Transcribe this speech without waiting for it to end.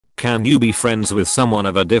Can you be friends with someone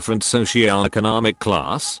of a different socioeconomic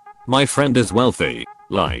class? My friend is wealthy,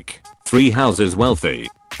 like 3 houses wealthy.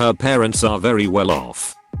 Her parents are very well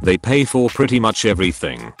off. They pay for pretty much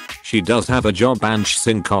everything. She does have a job and she's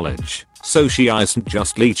in college, so she isn't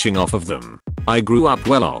just leeching off of them. I grew up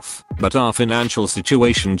well off, but our financial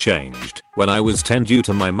situation changed when I was 10 due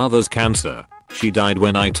to my mother's cancer. She died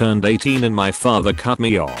when I turned 18 and my father cut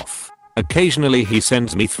me off. Occasionally he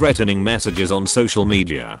sends me threatening messages on social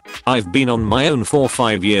media. I've been on my own for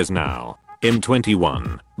 5 years now. I'm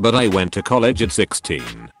 21, but I went to college at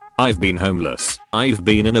 16. I've been homeless. I've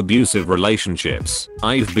been in abusive relationships.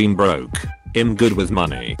 I've been broke. I'm good with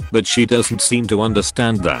money, but she doesn't seem to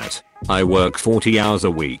understand that. I work 40 hours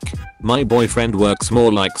a week. My boyfriend works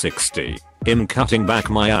more like 60. I'm cutting back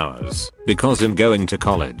my hours because I'm going to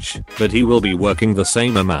college, but he will be working the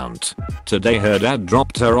same amount. Today her dad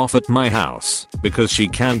dropped her off at my house because she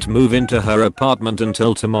can't move into her apartment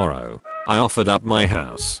until tomorrow. I offered up my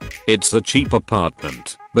house. It's a cheap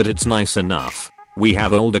apartment, but it's nice enough. We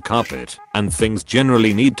have older carpet, and things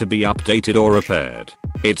generally need to be updated or repaired.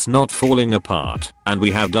 It's not falling apart, and we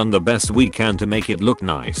have done the best we can to make it look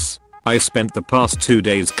nice. I spent the past 2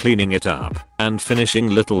 days cleaning it up and finishing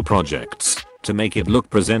little projects to make it look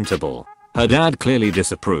presentable. Her dad clearly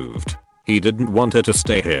disapproved. He didn't want her to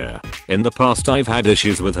stay here. In the past I've had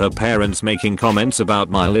issues with her parents making comments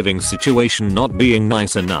about my living situation not being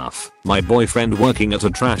nice enough. My boyfriend working at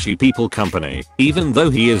a trashy people company, even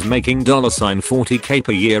though he is making $40k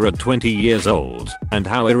per year at 20 years old, and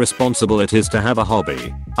how irresponsible it is to have a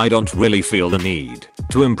hobby. I don't really feel the need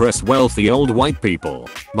to impress wealthy old white people.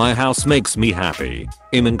 My house makes me happy.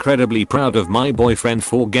 I'm incredibly proud of my boyfriend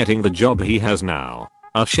for getting the job he has now.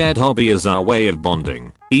 Our shared hobby is our way of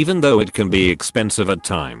bonding, even though it can be expensive at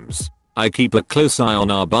times. I keep a close eye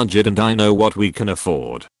on our budget and I know what we can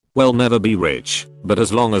afford. We'll never be rich, but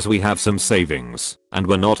as long as we have some savings, and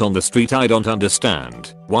we're not on the street, I don't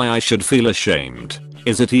understand why I should feel ashamed.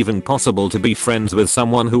 Is it even possible to be friends with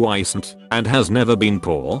someone who isn't, and has never been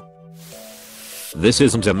poor? This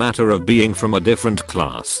isn't a matter of being from a different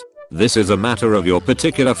class. This is a matter of your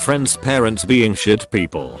particular friend's parents being shit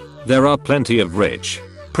people. There are plenty of rich,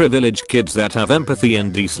 privileged kids that have empathy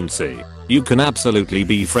and decency. You can absolutely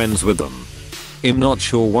be friends with them. I'm not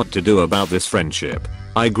sure what to do about this friendship.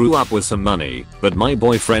 I grew up with some money, but my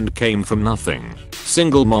boyfriend came from nothing.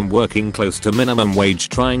 Single mom working close to minimum wage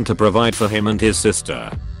trying to provide for him and his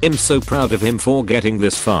sister. I'm so proud of him for getting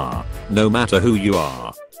this far, no matter who you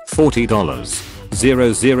are.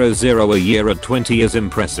 $40,000 a year at 20 is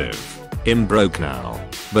impressive. I'm broke now,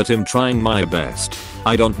 but I'm trying my best.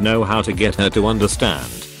 I don't know how to get her to understand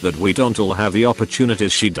that we don't all have the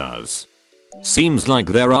opportunities she does. Seems like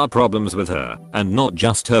there are problems with her, and not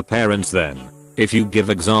just her parents then. If you give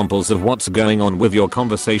examples of what's going on with your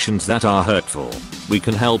conversations that are hurtful, we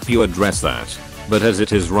can help you address that. But as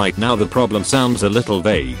it is right now the problem sounds a little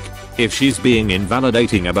vague. If she's being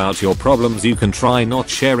invalidating about your problems, you can try not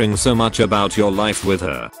sharing so much about your life with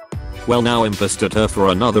her. Well, now I'm pissed at her for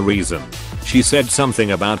another reason. She said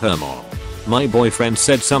something about her mom. My boyfriend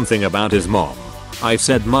said something about his mom. I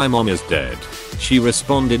said my mom is dead. She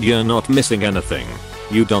responded, you're not missing anything.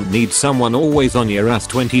 You don't need someone always on your ass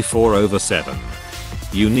 24/7.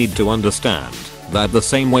 You need to understand that the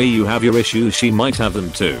same way you have your issues she might have them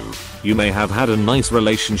too. You may have had a nice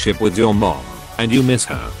relationship with your mom, and you miss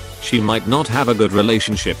her. She might not have a good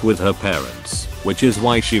relationship with her parents, which is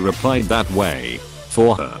why she replied that way.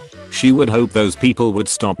 For her, she would hope those people would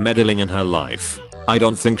stop meddling in her life. I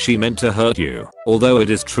don't think she meant to hurt you, although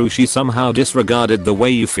it is true she somehow disregarded the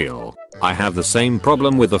way you feel. I have the same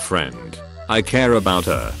problem with a friend. I care about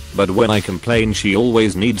her, but when I complain she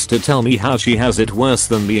always needs to tell me how she has it worse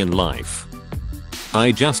than me in life.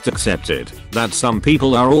 I just accepted that some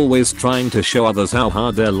people are always trying to show others how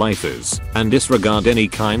hard their life is and disregard any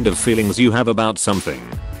kind of feelings you have about something.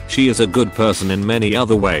 She is a good person in many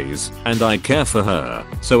other ways, and I care for her,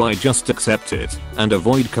 so I just accept it and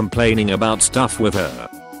avoid complaining about stuff with her.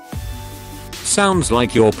 Sounds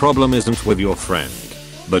like your problem isn't with your friend,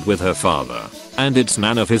 but with her father, and it's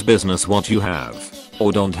none of his business what you have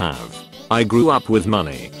or don't have. I grew up with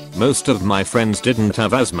money. Most of my friends didn't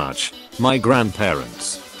have as much. My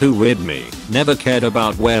grandparents, who reared me, never cared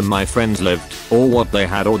about where my friends lived or what they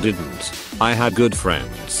had or didn't. I had good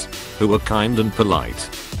friends who were kind and polite,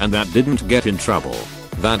 and that didn't get in trouble.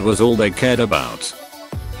 That was all they cared about.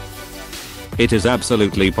 It is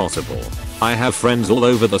absolutely possible. I have friends all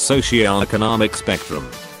over the socioeconomic spectrum.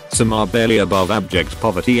 Some are barely above abject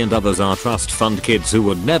poverty and others are trust fund kids who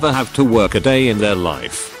would never have to work a day in their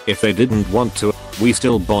life if they didn't want to. We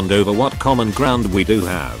still bond over what common ground we do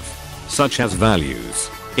have, such as values,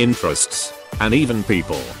 interests, and even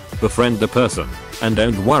people. Befriend the person, and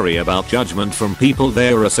don't worry about judgment from people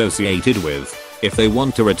they're associated with. If they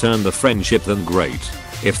want to return the friendship, then great.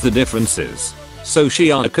 If the differences,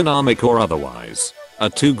 socioeconomic or otherwise, are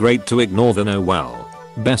too great to ignore, then oh well.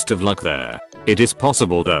 Best of luck there. It is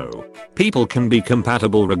possible though. People can be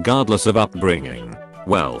compatible regardless of upbringing,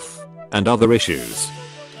 wealth, and other issues.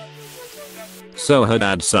 So her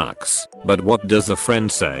dad sucks, but what does the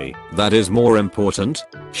friend say that is more important?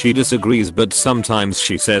 She disagrees, but sometimes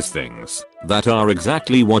she says things that are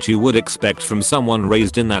exactly what you would expect from someone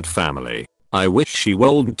raised in that family. I wish she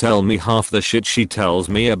wouldn't tell me half the shit she tells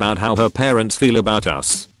me about how her parents feel about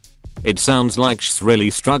us. It sounds like she's really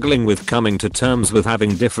struggling with coming to terms with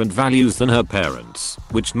having different values than her parents,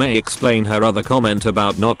 which may explain her other comment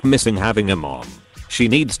about not missing having a mom. She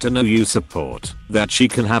needs to know you support, that she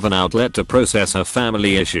can have an outlet to process her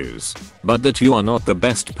family issues, but that you are not the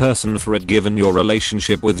best person for it given your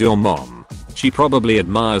relationship with your mom. She probably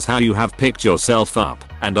admires how you have picked yourself up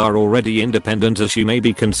and are already independent, as she may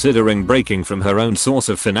be considering breaking from her own source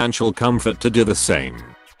of financial comfort to do the same.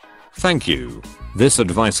 Thank you. This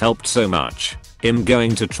advice helped so much. I'm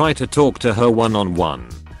going to try to talk to her one-on-one.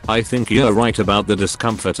 I think you're right about the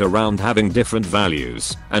discomfort around having different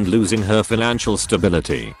values and losing her financial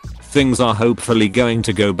stability. Things are hopefully going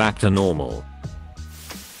to go back to normal.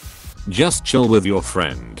 Just chill with your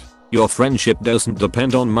friend. Your friendship doesn't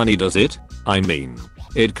depend on money, does it? I mean,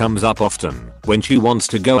 it comes up often when she wants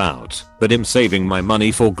to go out, but I'm saving my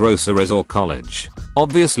money for groceries or college.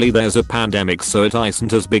 Obviously there's a pandemic, so it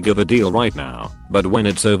isn't as big of a deal right now, but when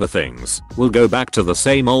it's over, things will go back to the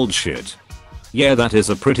same old shit. Yeah, that is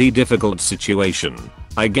a pretty difficult situation.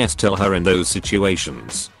 I guess tell her in those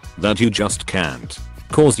situations that you just can't,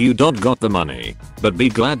 cause you got the money, but be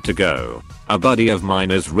glad to go. A buddy of mine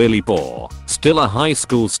is really poor, still a high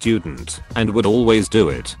school student, and would always do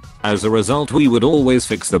it. As a result, we would always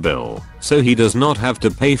fix the bill, so he does not have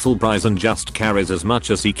to pay full price and just carries as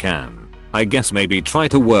much as he can. I guess maybe try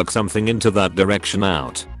to work something into that direction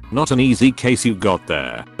out. Not an easy case you got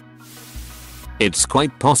there. It's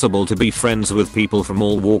quite possible to be friends with people from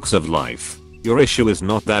all walks of life. Your issue is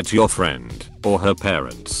not that your friend or her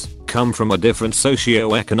parents come from a different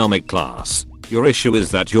socioeconomic class. Your issue is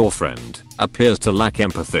that your friend appears to lack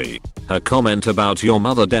empathy. Her comment about your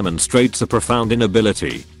mother demonstrates a profound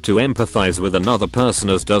inability to empathize with another person,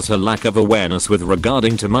 as does her lack of awareness with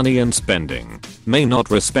regarding to money and spending. May not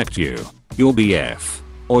respect you, your BF,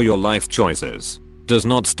 or your life choices. Does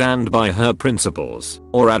not stand by her principles,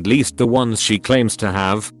 or at least the ones she claims to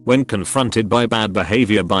have, when confronted by bad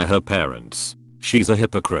behavior by her parents. She's a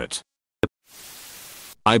hypocrite.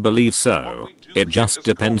 I believe so. It just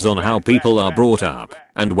depends on how people are brought up,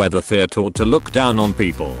 and whether they're taught to look down on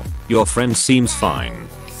people. Your friend seems fine.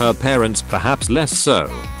 Her parents perhaps less so.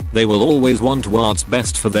 They will always want what's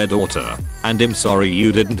best for their daughter, and I'm sorry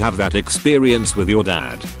you didn't have that experience with your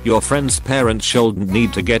dad. Your friend's parents shouldn't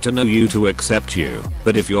need to get to know you to accept you,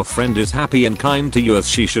 but if your friend is happy and kind to you as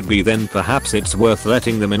she should be, then perhaps it's worth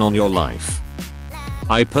letting them in on your life.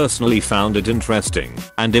 I personally found it interesting,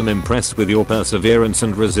 and am impressed with your perseverance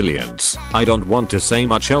and resilience. I don't want to say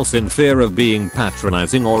much else in fear of being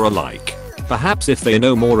patronizing or alike. Perhaps if they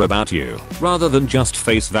know more about you, rather than just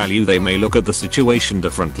face value, they may look at the situation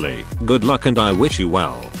differently. Good luck and I wish you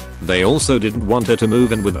well. They also didn't want her to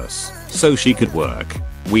move in with us, so she could work.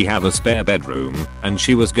 We have a spare bedroom, and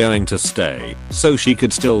she was going to stay, so she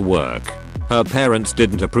could still work. Her parents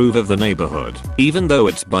didn't approve of the neighborhood, even though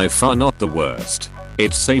it's by far not the worst.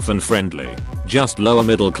 It's safe and friendly, just lower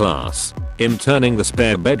middle class. I'm turning the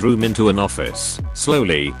spare bedroom into an office,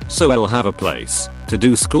 slowly, so I'll have a place to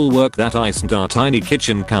do schoolwork that isn't our tiny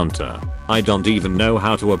kitchen counter. I don't even know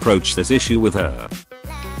how to approach this issue with her.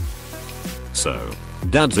 So,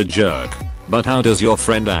 dad's a jerk, but how does your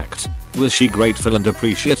friend act? Was she grateful and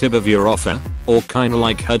appreciative of your offer? Or kinda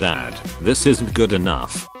like her dad, this isn't good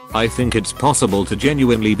enough? I think it's possible to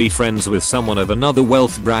genuinely be friends with someone of another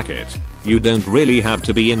wealth bracket. You don't really have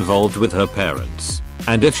to be involved with her parents.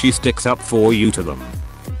 And if she sticks up for you to them,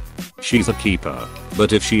 she's a keeper.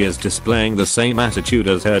 But if she is displaying the same attitude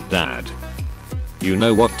as her dad, you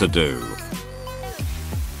know what to do.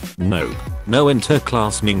 Nope. No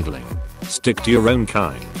interclass mingling. Stick to your own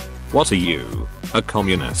kind. What are you? A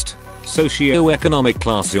communist? Socioeconomic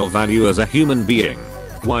class your value as a human being?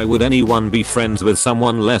 Why would anyone be friends with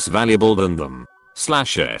someone less valuable than them?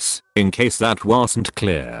 /s, in case that wasn't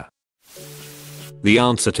clear. The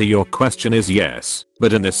answer to your question is yes,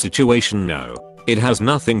 but in this situation no. It has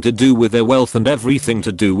nothing to do with their wealth and everything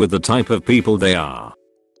to do with the type of people they are.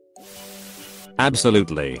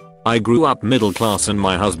 Absolutely. I grew up middle class and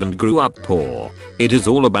my husband grew up poor. It is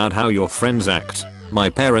all about how your friends act. My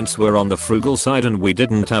parents were on the frugal side and we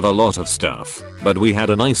didn't have a lot of stuff, but we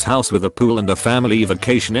had a nice house with a pool and a family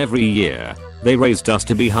vacation every year. They raised us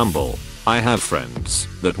to be humble. I have friends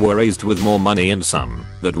that were raised with more money and some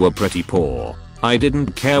that were pretty poor. I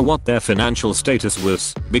didn't care what their financial status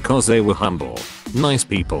was because they were humble, nice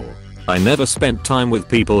people. I never spent time with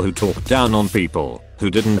people who talked down on people who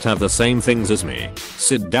didn't have the same things as me.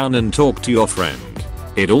 Sit down and talk to your friend.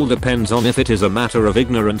 It all depends on if it is a matter of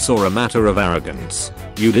ignorance or a matter of arrogance.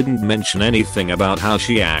 You didn't mention anything about how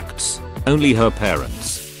she acts, only her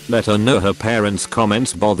parents. Let her know her parents'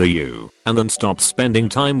 comments bother you, and then stop spending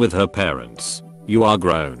time with her parents. You are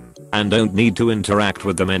grown, and don't need to interact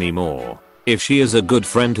with them anymore. If she is a good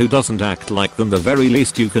friend who doesn't act like them, the very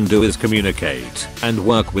least you can do is communicate and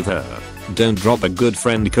work with her. Don't drop a good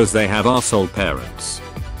friend because they have arsehole parents.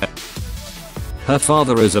 Her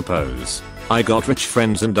father is a pose. I got rich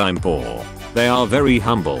friends and I'm poor. They are very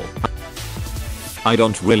humble. I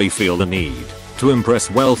don't really feel the need to impress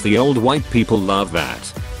wealthy old white people. Love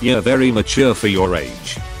that. You're very mature for your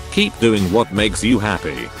age. Keep doing what makes you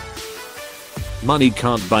happy. Money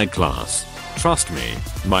can't buy class. Trust me,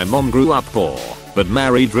 my mom grew up poor, but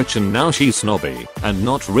married rich and now she's snobby and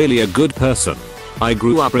not really a good person. I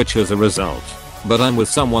grew up rich as a result, but I'm with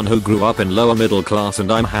someone who grew up in lower middle class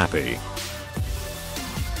and I'm happy.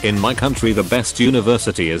 In my country the best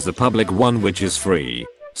university is the public one, which is free.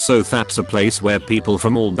 So that's a place where people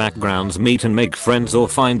from all backgrounds meet and make friends or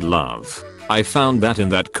find love. I found that in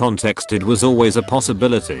that context it was always a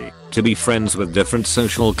possibility to be friends with different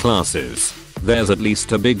social classes. There's at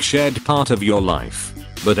least a big shared part of your life.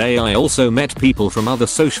 But I also met people from other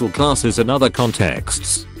social classes and other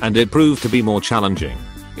contexts, and it proved to be more challenging.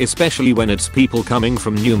 Especially when it's people coming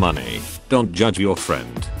from new money. Don't judge your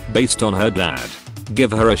friend based on her dad.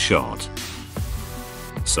 Give her a shot.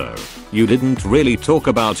 So, you didn't really talk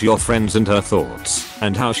about your friends and her thoughts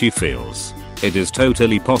and how she feels. It is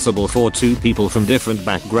totally possible for two people from different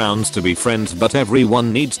backgrounds to be friends, but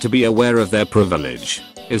everyone needs to be aware of their privilege.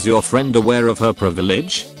 Is your friend aware of her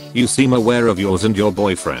privilege? You seem aware of yours and your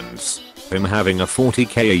boyfriend's. Him having a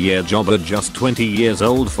 40k a year job at just 20 years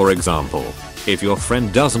old, for example. If your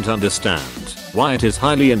friend doesn't understand why it is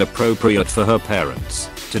highly inappropriate for her parents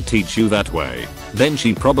to teach you that way, then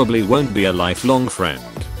she probably won't be a lifelong friend.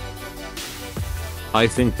 I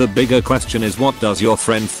think the bigger question is, what does your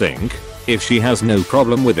friend think? If she has no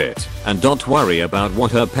problem with it, and don't worry about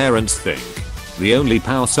what her parents think. The only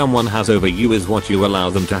power someone has over you is what you allow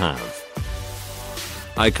them to have.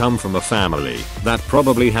 I come from a family that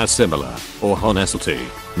probably has similar, or honestly,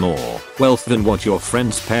 more wealth than what your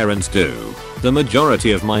friend's parents do. The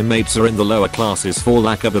majority of my mates are in the lower classes, for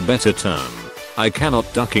lack of a better term. I cannot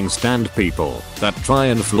stand people that try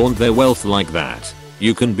and flaunt their wealth like that.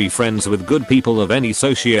 You can be friends with good people of any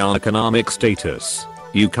socioeconomic status.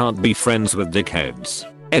 You can't be friends with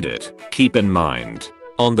dickheads. Edit. Keep in mind,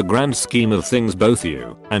 on the grand scheme of things, both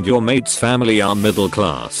you and your mate's family are middle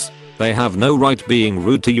class. They have no right being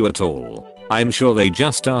rude to you at all. I'm sure they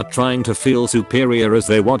just are trying to feel superior as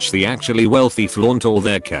they watch the actually wealthy flaunt all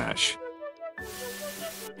their cash.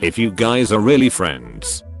 If you guys are really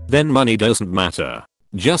friends, then money doesn't matter.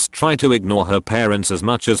 Just try to ignore her parents as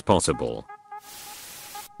much as possible.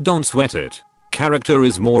 Don't sweat it. Character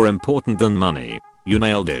is more important than money. You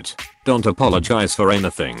nailed it. Don't apologize for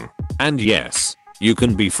anything. And yes, you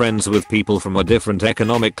can be friends with people from a different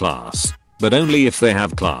economic class, but only if they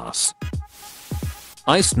have class.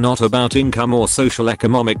 It's not about income or social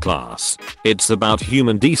economic class. It's about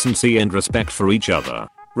human decency and respect for each other,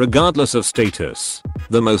 regardless of status.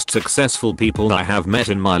 The most successful people I have met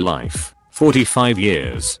in my life, 45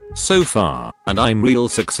 years so far, and I'm real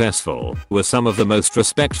successful, were some of the most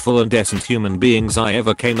respectful and decent human beings I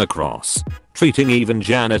ever came across, treating even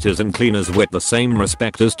janitors and cleaners with the same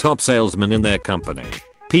respect as top salesmen in their company.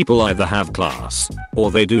 People either have class,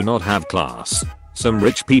 or they do not have class. Some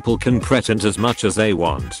rich people can pretend as much as they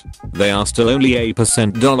want. They are still only a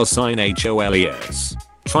 $HOLES.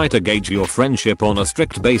 Try to gauge your friendship on a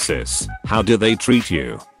strict basis. How do they treat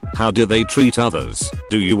you? How do they treat others?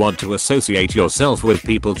 Do you want to associate yourself with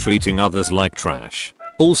people treating others like trash?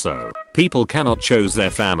 Also, people cannot choose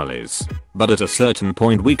their families, but at a certain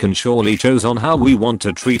point we can surely choose on how we want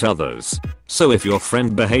to treat others. So if your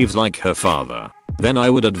friend behaves like her father, then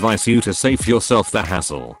I would advise you to save yourself the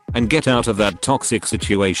hassle and get out of that toxic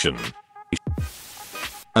situation.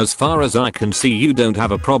 As far as I can see, you don't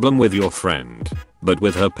have a problem with your friend, but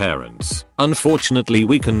with her parents. Unfortunately,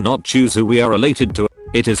 we cannot choose who we are related to.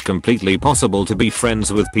 It is completely possible to be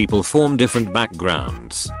friends with people from different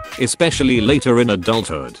backgrounds, especially later in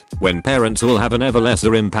adulthood, when parents will have an ever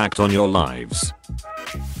lesser impact on your lives.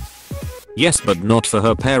 Yes, but not for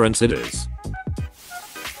her parents it is.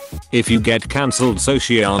 If you get cancelled,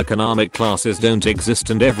 socioeconomic classes don't exist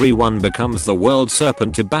and everyone becomes the world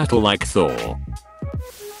serpent to battle like Thor.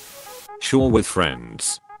 Sure, with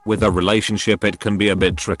friends. With a relationship it can be a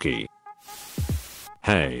bit tricky.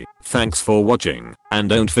 Hey, thanks for watching, and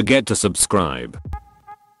don't forget to subscribe.